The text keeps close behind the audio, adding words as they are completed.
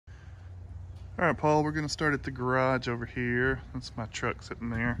All right, Paul, we're gonna start at the garage over here. That's my truck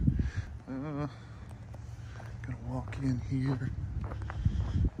sitting there. Gonna walk in here.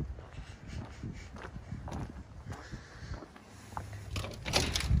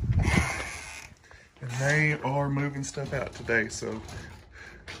 And they are moving stuff out today, so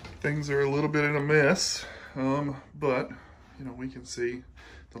things are a little bit in a mess, but you know, we can see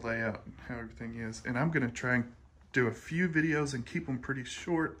the layout and how everything is. And I'm gonna try and do a few videos and keep them pretty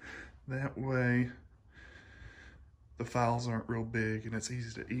short. That way the files aren't real big and it's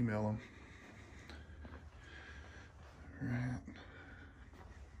easy to email them. Right.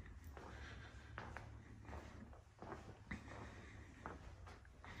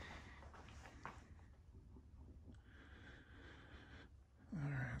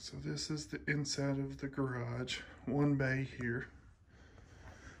 So this is the inside of the garage, one bay here.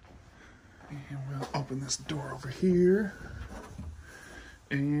 And we'll open this door over here.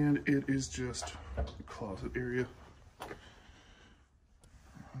 And it is just a closet area.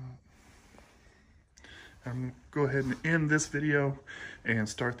 I'm gonna go ahead and end this video and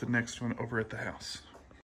start the next one over at the house.